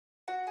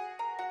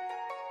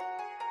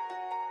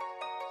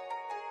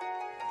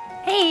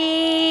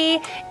Hey,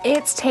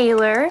 it's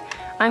Taylor.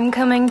 I'm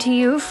coming to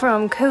you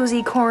from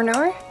Cozy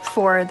Corner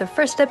for the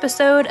first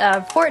episode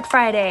of Fort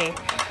Friday.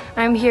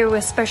 I'm here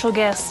with special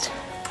guest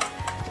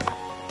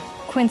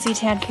Quincy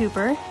Tad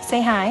Cooper.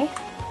 Say hi.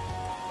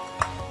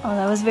 Oh,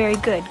 that was very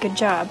good. Good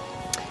job.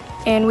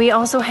 And we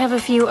also have a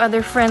few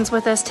other friends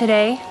with us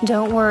today.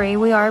 Don't worry,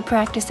 we are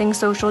practicing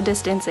social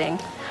distancing.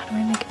 How do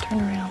I make it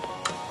turn around?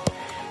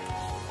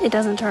 It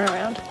doesn't turn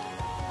around.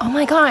 Oh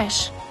my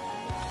gosh.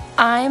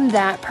 I'm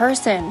that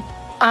person.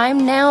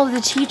 I'm now the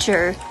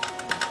teacher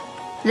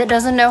that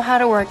doesn't know how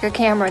to work a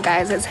camera,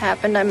 guys. It's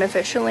happened. I'm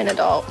officially an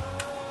adult.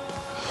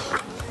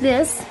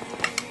 This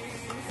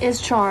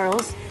is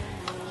Charles.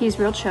 He's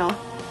real chill.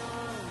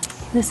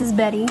 This is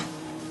Betty.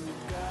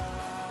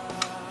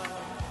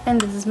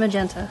 And this is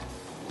Magenta.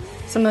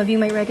 Some of you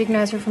might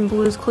recognize her from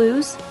Blue's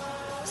Clues.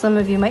 Some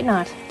of you might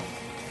not.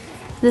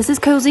 This is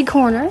Cozy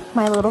Corner,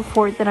 my little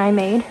fort that I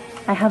made.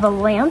 I have a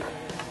lamp.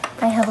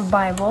 I have a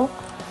Bible.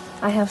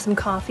 I have some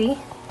coffee.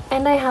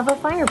 And I have a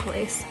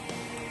fireplace.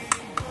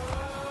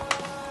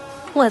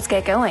 Let's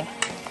get going.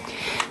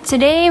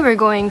 Today we're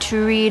going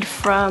to read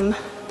from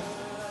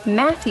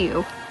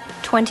Matthew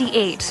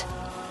 28.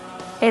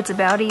 It's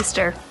about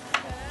Easter.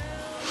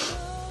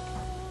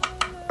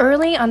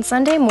 Early on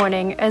Sunday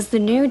morning, as the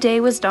new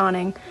day was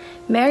dawning,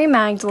 Mary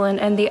Magdalene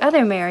and the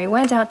other Mary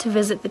went out to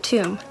visit the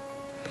tomb.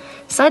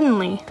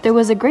 Suddenly, there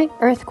was a great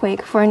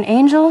earthquake, for an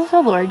angel of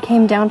the Lord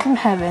came down from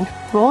heaven,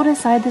 rolled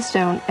aside the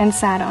stone, and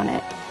sat on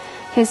it.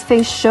 His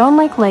face shone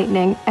like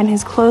lightning, and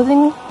his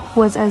clothing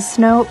was as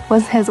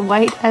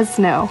white as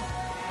snow.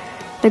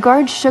 The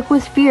guards shook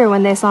with fear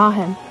when they saw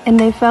him, and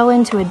they fell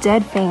into a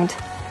dead faint.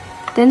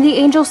 Then the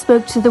angel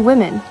spoke to the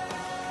women.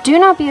 "Do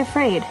not be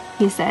afraid,"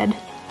 he said.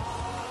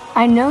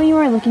 "I know you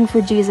are looking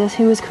for Jesus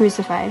who was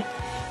crucified.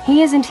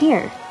 He isn't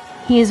here.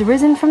 He is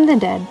risen from the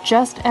dead,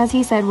 just as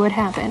he said would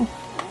happen.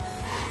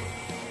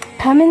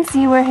 Come and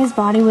see where his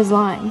body was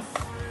lying.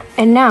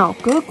 And now,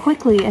 go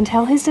quickly and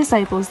tell his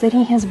disciples that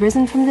he has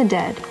risen from the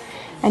dead,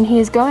 and he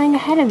is going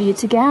ahead of you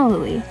to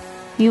Galilee.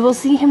 You will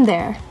see him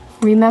there.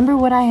 Remember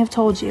what I have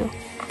told you."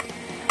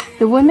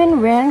 The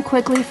women ran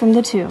quickly from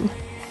the tomb.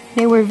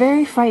 They were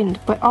very frightened,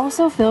 but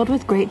also filled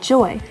with great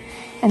joy,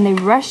 and they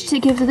rushed to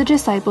give the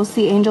disciples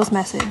the angel's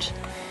message.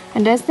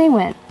 And as they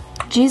went,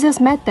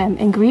 Jesus met them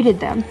and greeted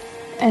them,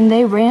 and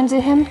they ran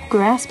to him,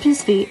 grasped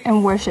his feet,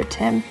 and worshipped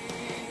him.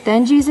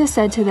 Then Jesus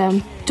said to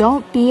them,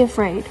 "Don't be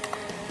afraid.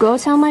 Go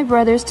tell my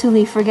brothers to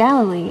leave for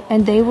Galilee,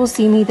 and they will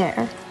see me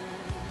there."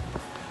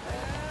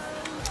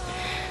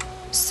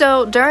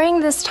 So during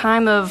this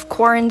time of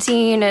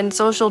quarantine and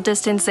social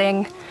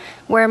distancing,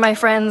 where my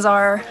friends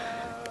are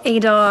a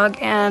dog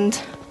and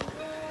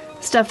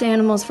stuffed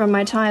animals from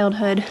my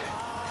childhood,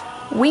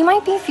 we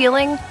might be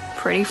feeling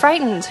pretty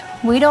frightened.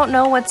 We don't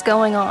know what's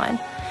going on.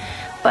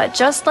 But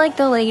just like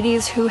the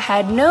ladies who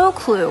had no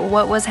clue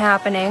what was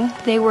happening,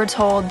 they were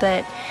told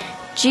that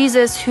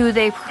Jesus, who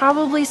they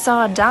probably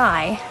saw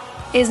die,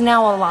 is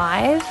now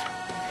alive.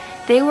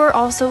 They were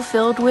also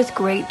filled with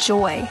great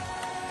joy.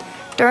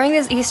 During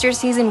this Easter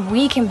season,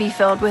 we can be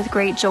filled with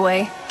great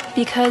joy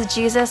because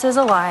Jesus is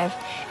alive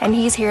and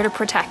he's here to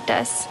protect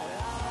us.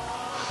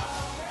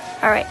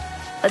 All right,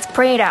 let's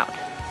pray it out.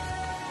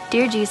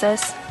 Dear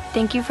Jesus,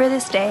 thank you for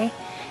this day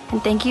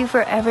and thank you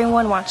for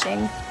everyone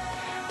watching.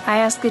 I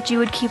ask that you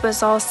would keep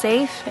us all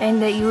safe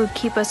and that you would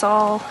keep us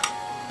all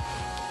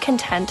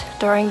content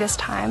during this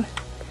time.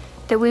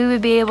 That we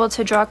would be able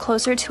to draw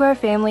closer to our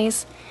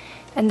families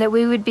and that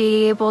we would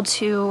be able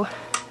to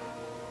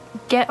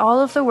get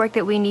all of the work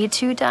that we need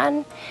to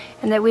done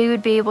and that we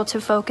would be able to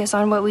focus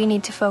on what we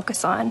need to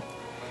focus on,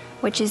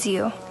 which is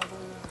you.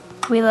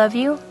 We love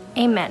you.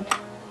 Amen.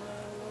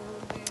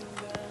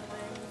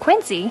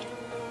 Quincy,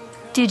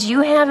 did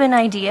you have an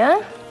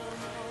idea?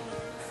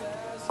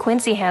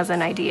 Quincy has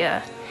an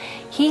idea.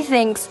 He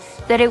thinks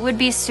that it would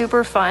be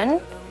super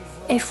fun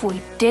if we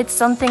did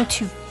something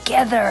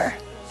together.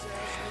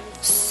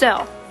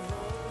 So,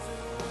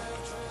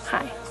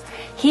 hi.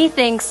 He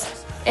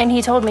thinks, and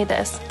he told me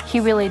this,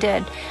 he really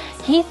did.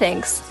 He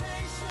thinks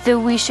that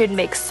we should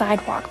make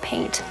sidewalk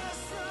paint.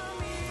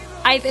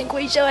 I think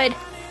we should.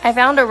 I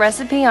found a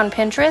recipe on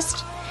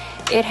Pinterest.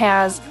 It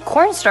has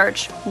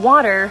cornstarch,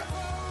 water,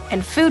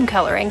 and food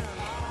coloring.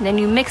 And then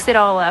you mix it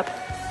all up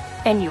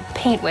and you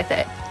paint with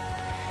it.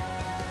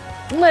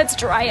 Let's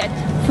try it.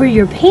 For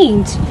your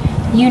paint,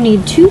 you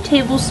need 2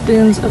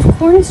 tablespoons of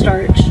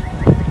cornstarch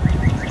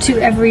to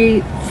every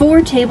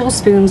 4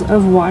 tablespoons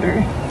of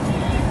water.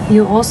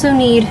 You also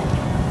need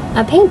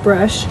a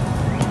paintbrush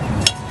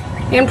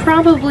and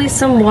probably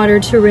some water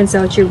to rinse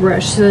out your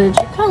brush so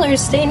that your colors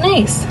stay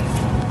nice.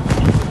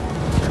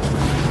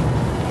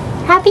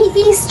 Happy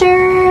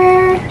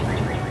Easter!